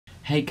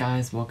Hey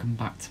guys, welcome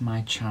back to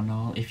my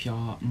channel. If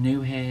you're new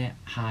here,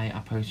 hi, I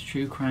post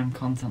true crime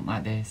content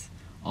like this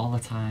all the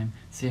time,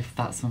 so if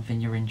that's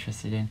something you're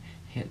interested in,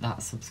 hit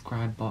that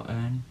subscribe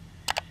button.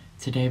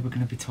 Today we're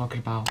going to be talking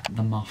about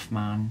the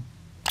Mothman.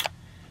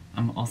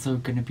 I'm also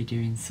going to be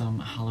doing some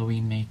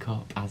Halloween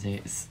makeup as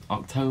it's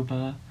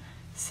October,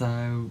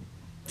 so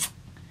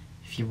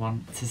if you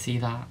want to see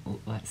that,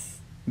 let's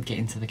get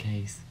into the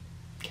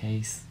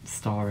case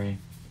story.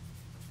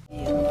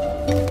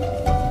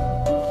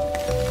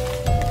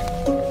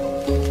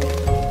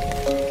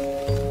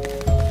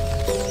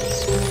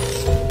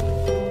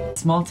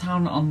 Small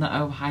town on the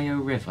Ohio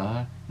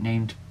River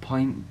named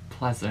Point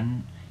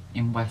Pleasant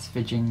in West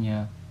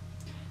Virginia.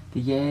 The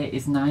year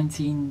is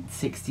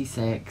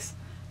 1966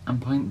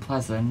 and Point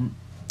Pleasant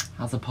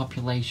has a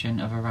population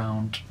of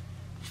around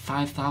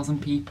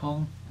 5,000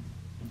 people.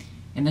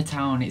 In the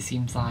town it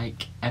seems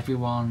like it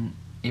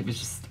was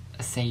just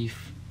a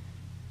safe,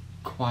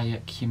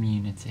 quiet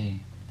community.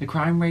 The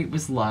crime rate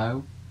was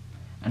low,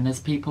 and as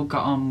people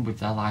got on with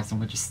their lives and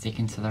were just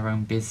sticking to their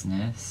own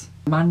business.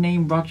 A man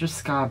named Roger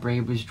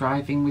Scarborough was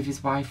driving with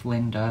his wife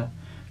Linda,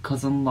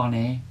 cousin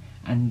Lonnie,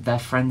 and their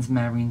friends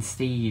Mary and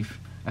Steve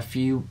a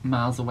few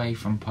miles away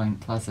from Point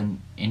Pleasant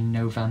in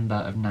November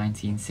of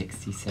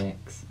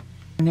 1966.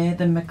 Near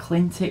the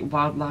McClintic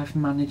Wildlife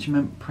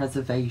Management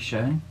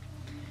Preservation,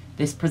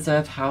 this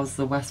preserve housed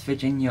the West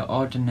Virginia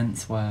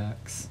Ordnance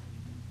Works,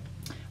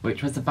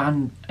 which was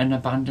an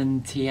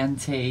abandoned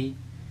TNT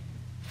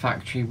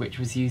factory which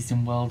was used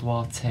in World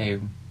War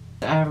II.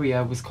 The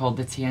area was called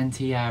the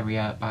TNT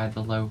area by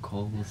the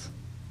locals.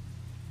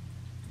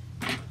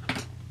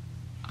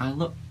 I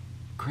look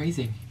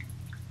crazy.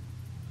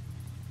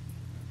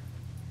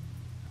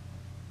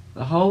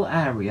 The whole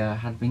area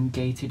had been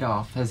gated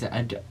off as it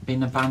had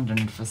been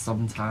abandoned for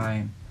some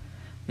time.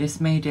 This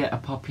made it a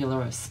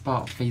popular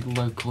spot for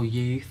local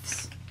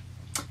youths.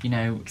 You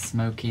know,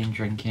 smoking,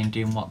 drinking,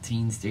 doing what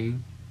teens do.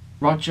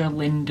 Roger,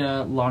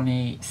 Linda,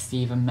 Lonnie,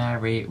 Steve and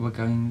Mary were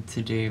going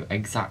to do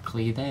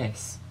exactly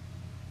this.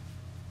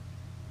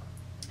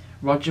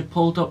 Roger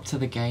pulled up to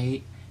the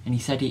gate and he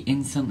said he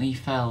instantly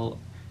felt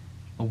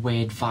a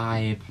weird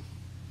vibe.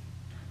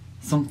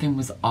 Something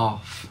was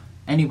off.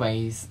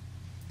 Anyways,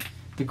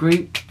 the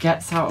group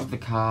gets out of the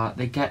car,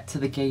 they get to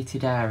the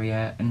gated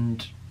area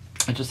and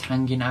are just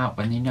hanging out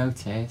when they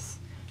notice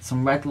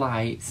some red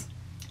lights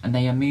and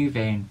they are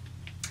moving.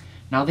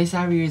 Now this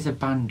area is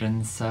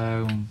abandoned,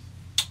 so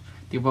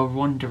they were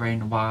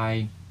wondering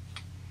why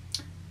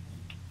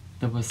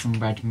there were some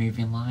red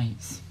moving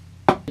lights.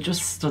 They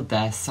just stood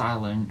there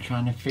silent,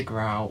 trying to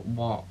figure out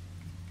what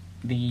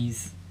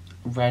these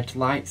red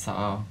lights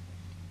are.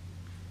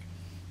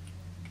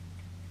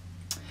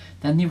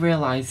 Then they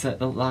realised that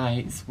the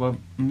lights were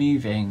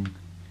moving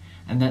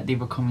and that they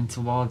were coming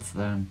towards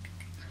them.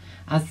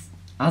 As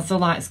the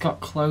lights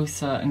got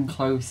closer and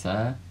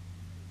closer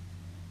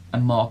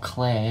and more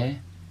clear,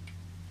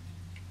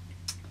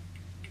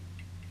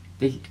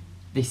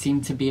 they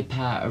seemed to be a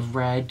pair of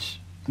red,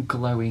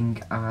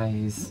 glowing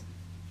eyes.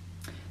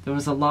 There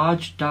was a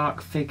large,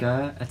 dark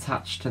figure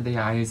attached to the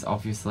eyes,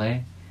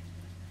 obviously,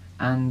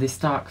 and this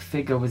dark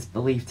figure was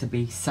believed to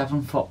be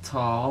 7 foot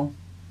tall,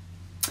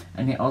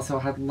 and it also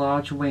had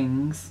large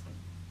wings,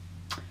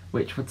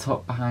 which were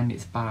tucked behind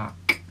its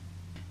back.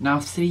 Now,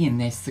 seeing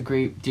this, the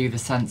group do the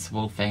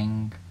sensible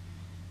thing,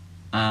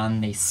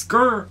 and they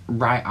skirt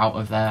right out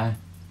of there.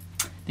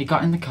 They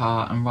got in the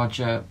car, and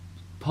Roger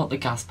put the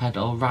gas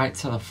pedal right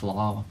to the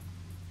floor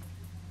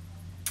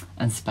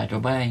and sped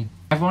away.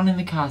 Everyone in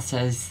the car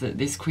says that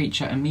this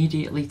creature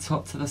immediately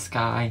took to the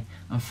sky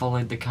and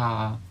followed the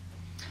car.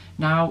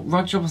 Now,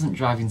 Roger wasn't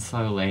driving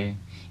slowly,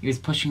 he was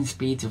pushing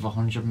speeds of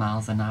 100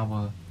 miles an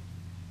hour,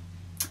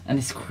 and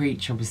this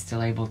creature was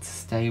still able to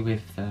stay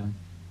with them.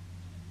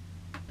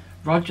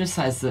 Roger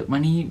says that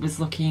when he was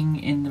looking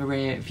in the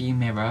rear view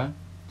mirror,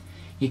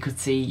 he could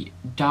see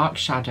dark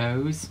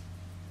shadows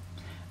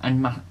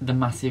and the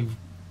massive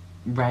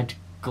red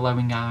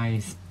glowing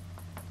eyes.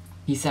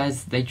 He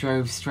says they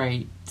drove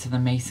straight to the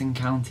Mason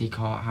County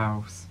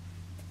courthouse.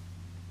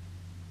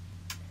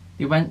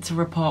 They went to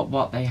report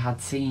what they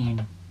had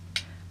seen,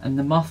 and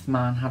the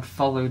Mothman had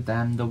followed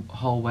them the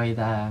whole way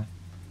there.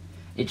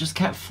 It just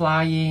kept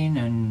flying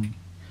and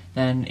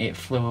then it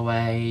flew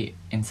away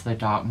into the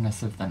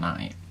darkness of the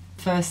night.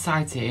 First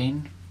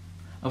sighting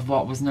of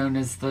what was known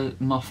as the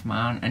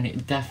Mothman, and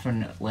it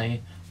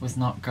definitely was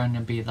not going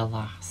to be the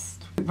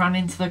last. They ran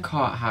into the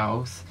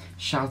courthouse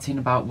shouting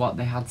about what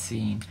they had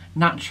seen.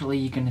 Naturally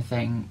you're going to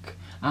think,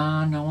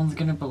 no one's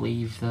going to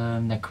believe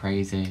them, they're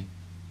crazy.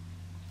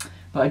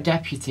 But a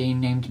deputy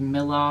named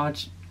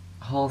Millard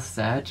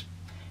Halstead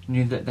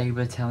knew that they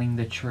were telling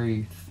the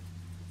truth.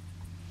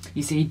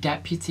 You see,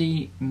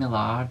 Deputy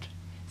Millard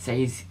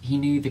says he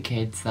knew the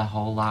kids their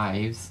whole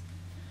lives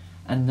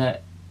and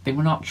that they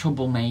were not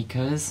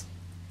troublemakers,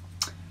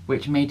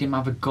 which made him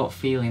have a gut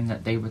feeling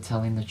that they were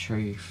telling the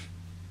truth.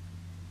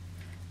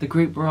 The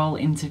group were all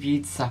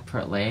interviewed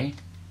separately,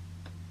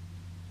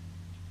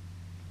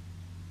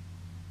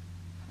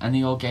 and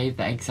they all gave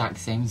the exact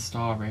same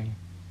story.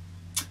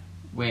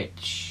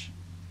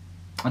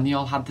 and they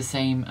all had the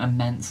same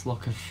immense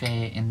look of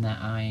fear in their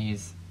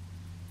eyes,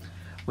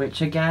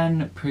 which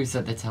again proves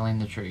that they're telling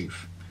the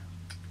truth.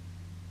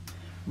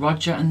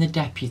 Roger and the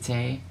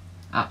deputy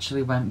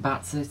actually went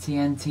back to the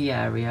TNT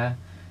area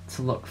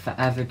to look for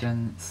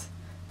evidence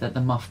that the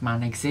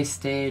Mothman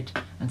existed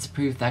and to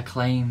prove their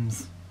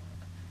claims.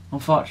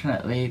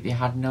 Unfortunately, they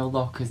had no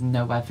luck as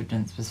no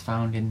evidence was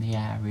found in the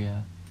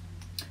area.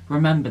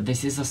 Remember,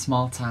 this is a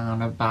small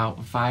town,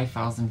 about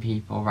 5,000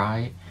 people,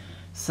 right?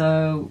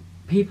 So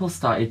people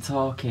started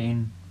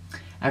talking.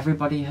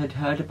 Everybody had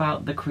heard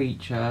about the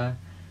creature.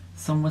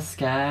 Some were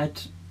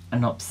scared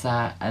and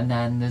upset, and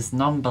then there's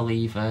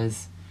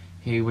non-believers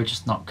who were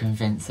just not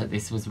convinced that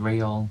this was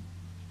real.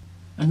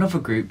 Another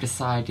group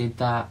decided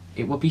that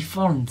it would be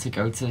fun to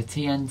go to the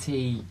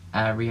TNT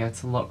area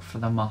to look for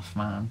the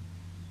Mothman.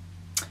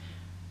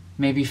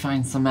 Maybe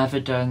find some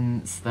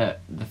evidence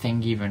that the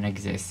thing even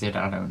existed,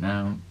 I don't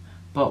know.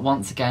 But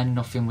once again,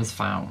 nothing was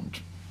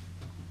found.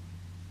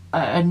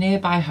 At a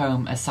nearby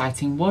home, a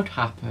sighting would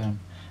happen.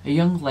 A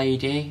young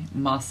lady,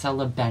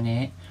 Marcella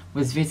Bennett,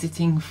 was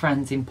visiting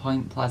friends in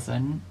Point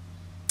Pleasant.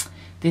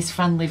 This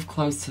friend lived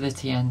close to the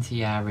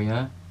TNT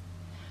area.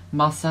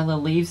 Marcella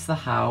leaves the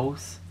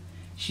house.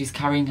 She's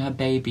carrying her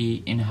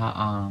baby in her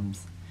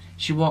arms.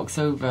 She walks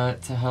over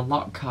to her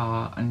locked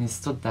car and is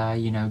stood there,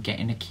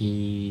 getting the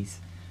keys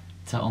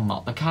to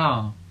unlock the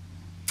car.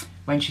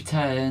 When she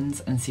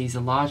turns and sees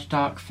a large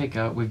dark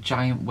figure with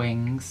giant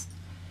wings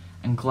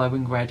and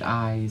glowing red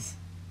eyes.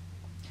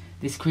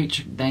 This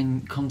creature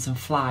then comes and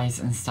flies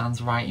and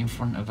stands right in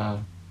front of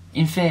her.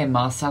 In fear,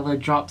 Marcella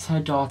drops her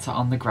daughter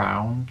on the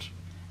ground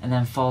and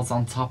then falls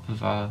on top of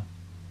her.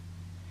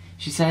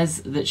 She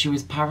says that she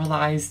was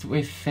paralysed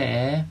with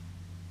fear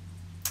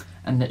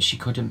and that she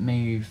couldn't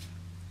move.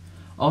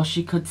 All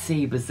she could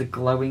see was the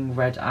glowing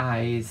red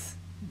eyes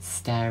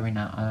staring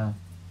at her.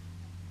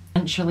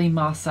 Eventually,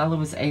 Marcella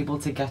was able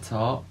to get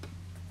up.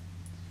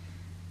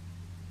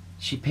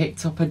 She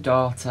picked up her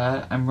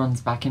daughter and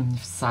runs back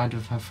inside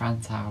of her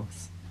friend's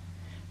house.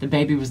 The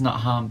baby was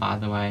not harmed, by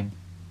the way.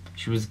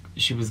 She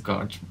was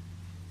good.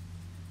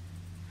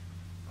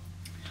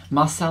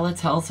 Marcella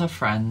tells her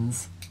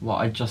friends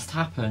what had just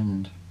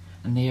happened,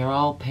 and they are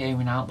all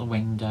peering out the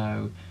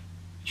window,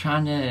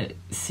 trying to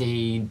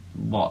see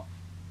what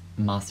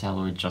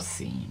Marcella had just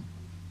seen.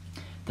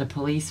 The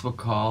police were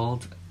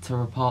called to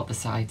report the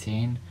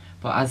sighting,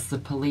 but as the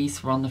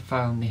police were on the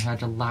phone, they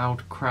heard a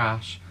loud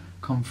crash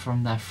come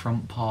from their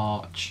front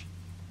porch.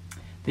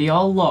 They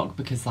all looked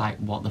because,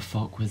 what the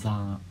fuck was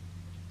that?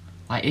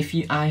 If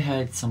I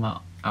heard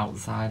someone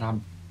outside,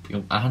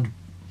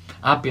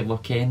 I'd be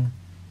looking.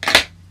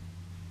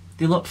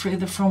 They looked through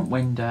the front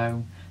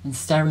window, and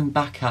staring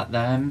back at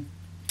them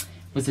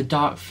was a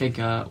dark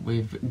figure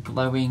with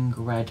glowing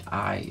red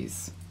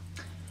eyes.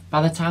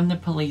 By the time the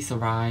police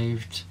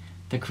arrived,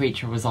 the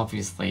creature was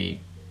obviously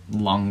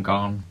long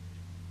gone.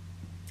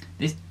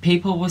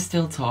 People were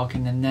still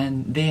talking, and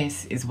then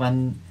this is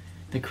when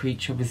the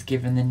creature was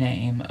given the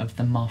name of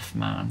the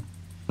Mothman.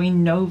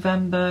 Between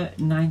November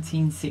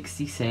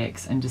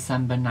 1966 and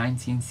December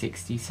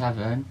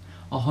 1967,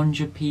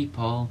 100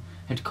 people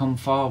had come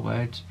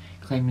forward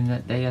claiming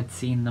that they had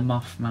seen the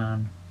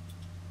Mothman.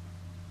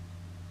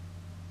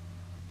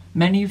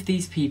 Many of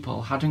these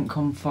people hadn't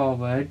come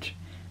forward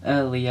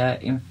earlier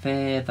in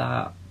fear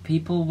that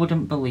people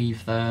wouldn't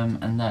believe them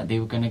and that they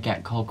were going to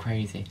get called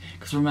crazy.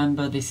 Because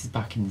remember, this is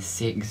back in the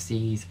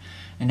 60s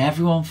and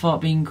everyone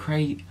thought being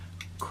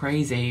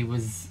crazy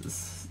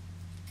was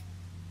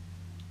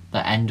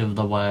the end of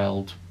the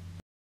world.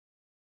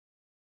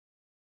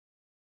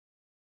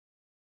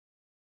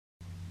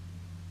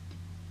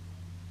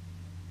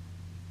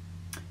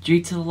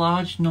 Due to the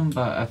large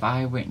number of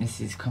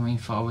eyewitnesses coming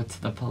forward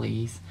to the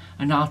police,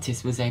 an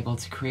artist was able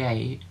to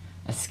create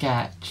a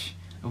sketch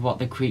of what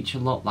the creature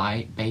looked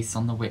like based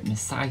on the witness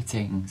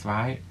sightings,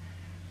 right?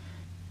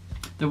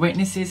 The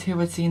witnesses who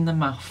had seen the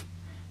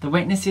Mothman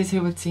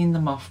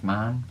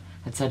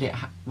had said it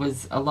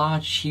was a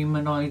large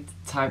humanoid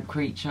type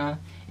creature.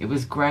 It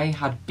was grey,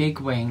 had big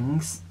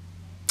wings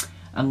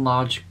and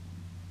large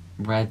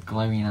red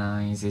glowing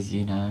eyes, as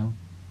you know.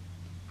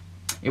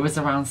 It was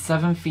around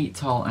 7 feet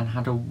tall and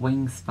had a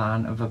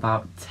wingspan of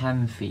about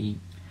 10 feet.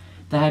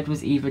 The head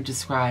was either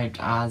described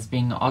as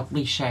being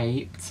oddly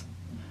shaped,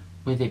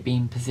 with it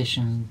being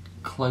positioned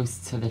close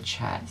to the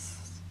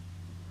chest,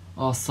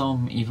 or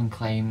some even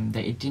claim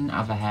that it didn't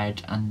have a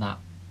head and that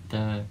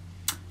the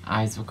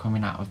eyes were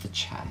coming out of the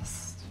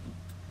chest.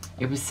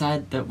 It was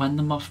said that when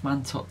the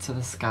Mothman took to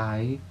the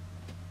sky,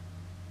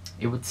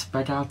 it would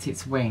spread out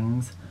its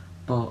wings,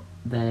 but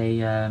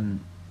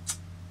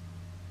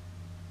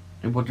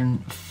it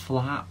wouldn't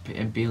flap.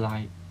 It'd be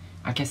I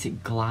guess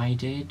it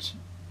glided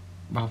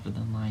rather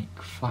than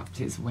flapped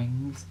its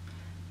wings.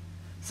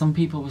 Some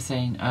people were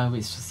saying, oh,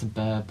 it's just a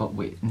bird, but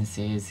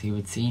witnesses who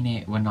had seen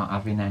it were not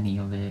having any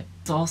of it.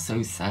 It's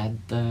also said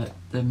that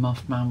the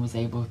Mothman was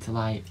able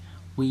to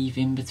weave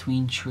in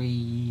between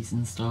trees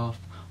and stuff.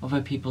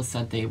 Other people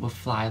said they would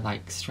fly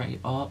straight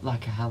up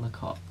like a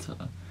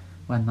helicopter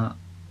when that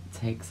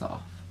takes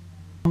off.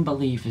 Some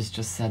believers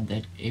just said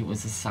that it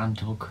was a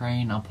Santal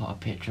crane. I'll put a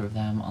picture of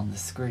them on the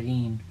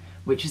screen,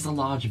 which is a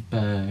large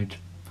bird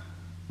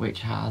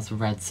which has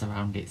reds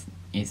around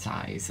its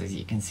eyes, as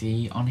you can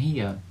see on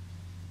here.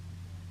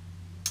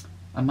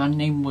 A man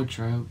named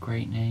Woodrow,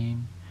 great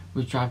name,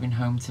 was driving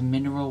home to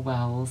Mineral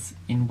Wells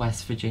in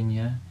West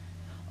Virginia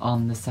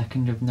on the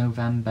 2nd of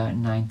November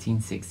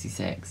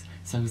 1966.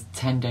 So it was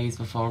 10 days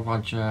before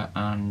Roger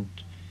and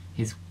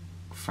his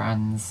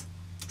friends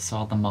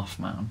saw the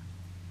Mothman.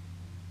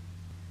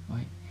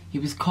 Right. He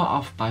was cut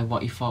off by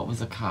what he thought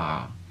was a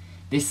car.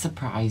 This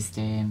surprised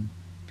him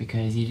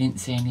because he didn't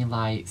see any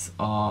lights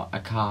or a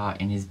car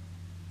in his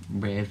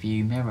rear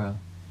view mirror.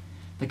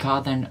 The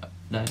car then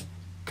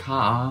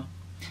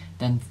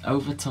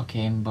overtook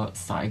him but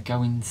started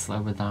going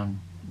slower than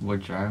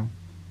Woodrow,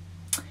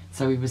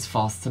 so he was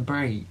forced to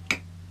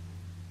brake.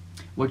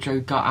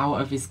 Woodrow got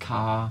out of his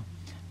car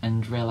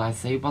and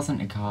realised that it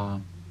wasn't a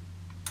car.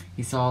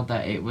 He saw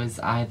that it was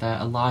either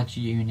a large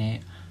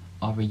unit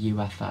or a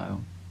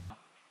UFO.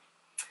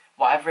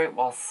 Whatever it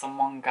was,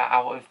 someone got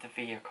out of the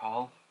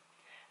vehicle,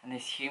 and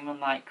this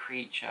human-like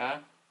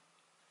creature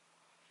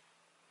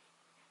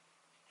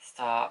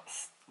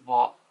starts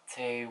what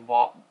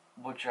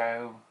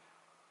Woodrow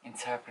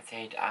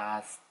interpreted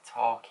as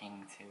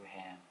talking to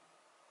him.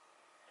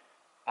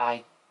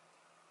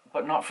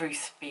 But not through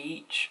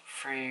speech,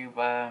 through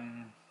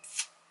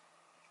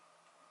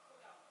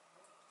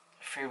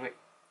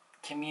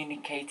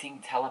communicating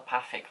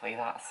telepathically,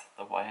 that's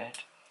the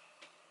word.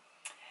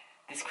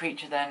 This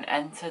creature then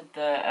entered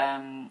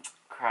the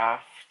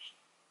craft,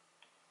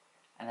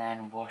 and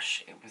then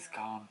whoosh, it was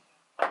gone.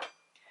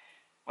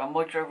 When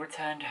Woodrow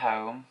returned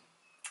home,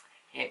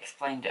 he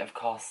explained it. Of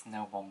course,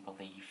 no one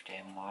believed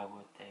him. Why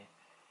would they?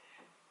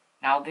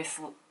 Now this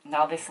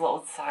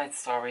little side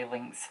story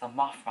links to the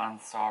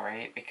Mothman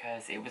story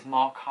because it was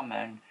more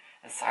common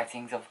as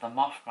sightings of the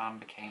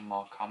Mothman became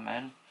more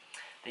common.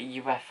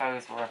 The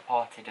UFOs were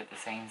reported at the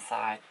same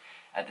time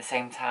as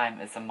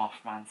the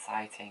Mothman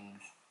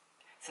sightings.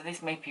 So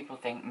this made people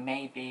think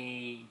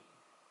maybe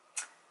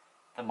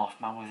the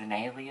Mothman was an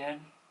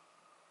alien.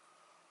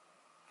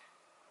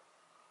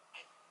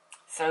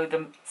 So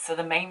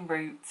the main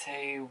route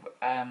to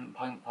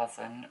Point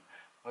Pleasant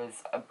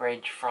was a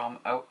bridge from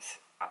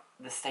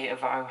the state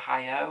of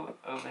Ohio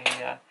over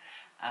here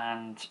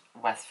and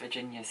West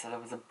Virginia. So there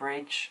was a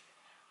bridge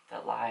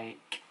that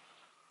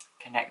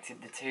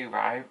connected the two,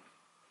 right?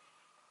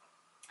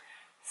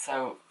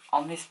 So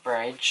on this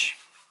bridge,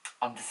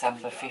 on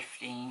December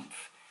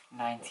 15th,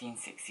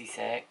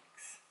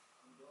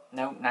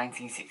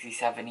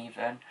 1967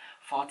 even,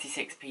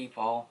 46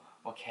 people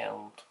were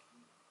killed.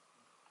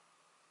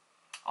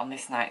 On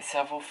this night,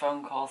 several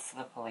phone calls to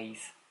the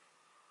police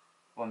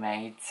were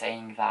made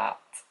saying that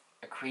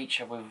a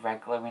creature with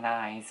red glowing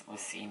eyes was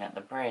seen at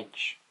the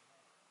bridge,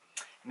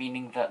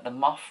 meaning that the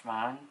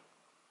Mothman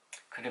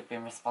could have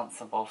been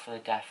responsible for the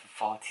death of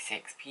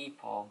 46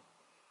 people.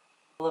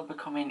 People are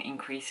becoming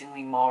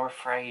increasingly more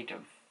afraid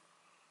of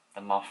the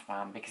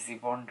Mothman because they're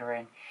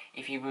wondering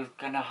if he was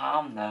going to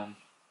harm them.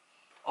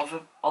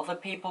 Other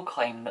people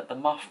claim that the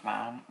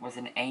Mothman was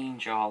an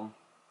angel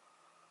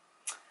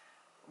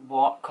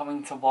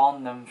coming to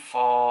warn them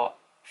for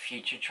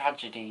future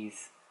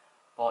tragedies,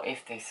 but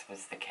if this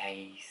was the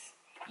case,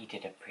 he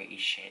did a pretty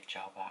shit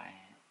job at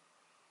it.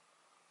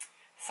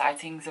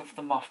 Sightings of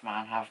the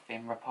Mothman have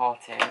been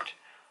reported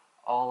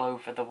all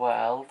over the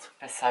world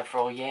for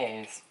several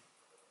years,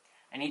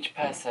 and each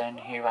person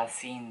who has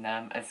seen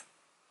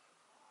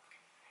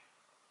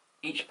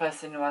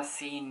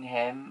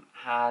him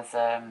has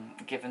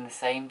given the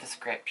same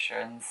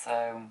description.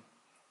 So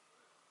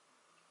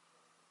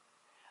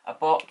a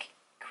book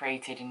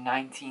created in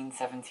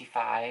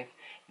 1975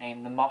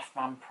 named The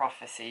Mothman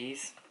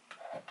Prophecies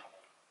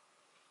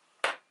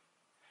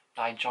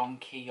by John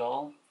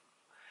Keel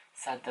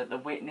said that the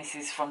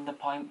witnesses from the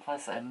Point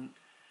Pleasant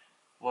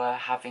were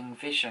having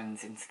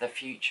visions into the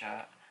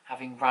future,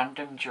 having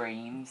random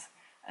dreams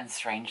and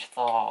strange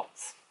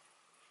thoughts.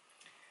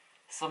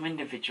 Some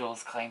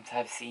individuals claim to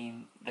have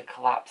seen the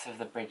collapse of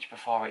the bridge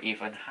before it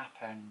even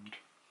happened,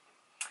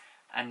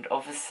 and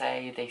others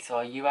say they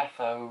saw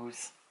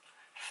UFOs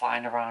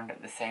flying around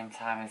at the same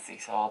time as they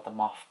saw the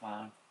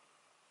Mothman.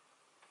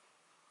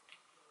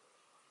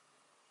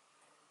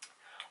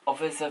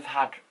 Others have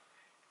had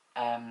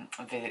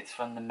visits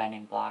from the Men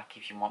in Black.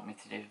 If you want me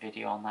to do a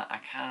video on that, I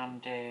can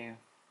do.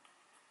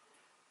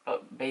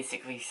 But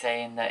basically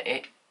saying that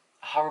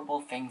horrible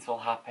things will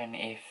happen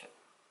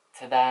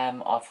to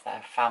them or to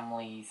their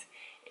families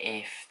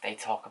if they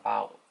talk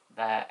about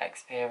their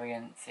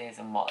experiences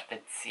and what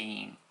they'd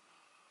seen.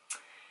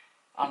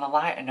 On a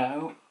lighter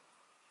note,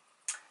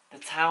 the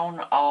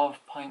town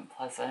of Point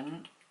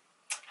Pleasant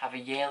have a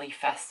yearly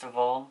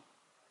festival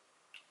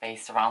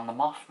based around the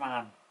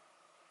Mothman.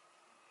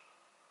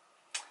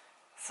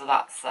 So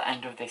that's the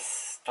end of this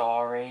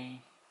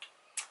story.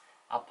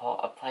 I'll put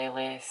a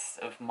playlist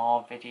of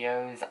more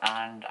videos,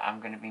 and I'm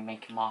going to be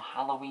making more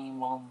Halloween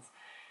ones,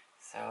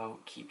 so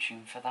keep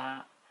tuned for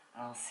that,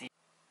 and I'll see you.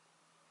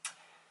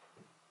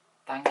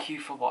 thank you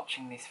for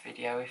watching this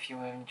video. If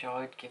you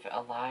enjoyed, give it a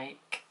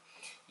like.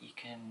 You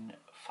can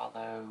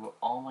follow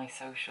all my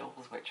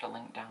socials, which are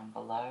linked down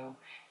below.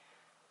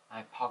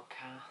 My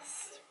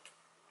podcast,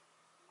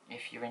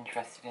 if you're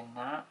interested in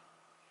that.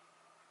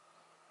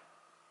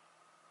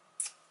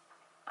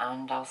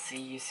 And I'll see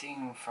you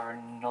soon for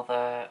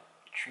another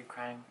true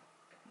crime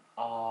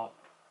or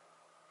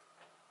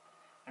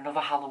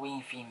another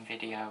Halloween themed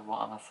video.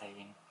 What am I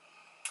saying?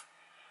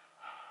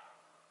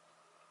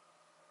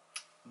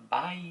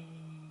 Bye.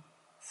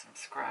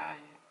 Subscribe.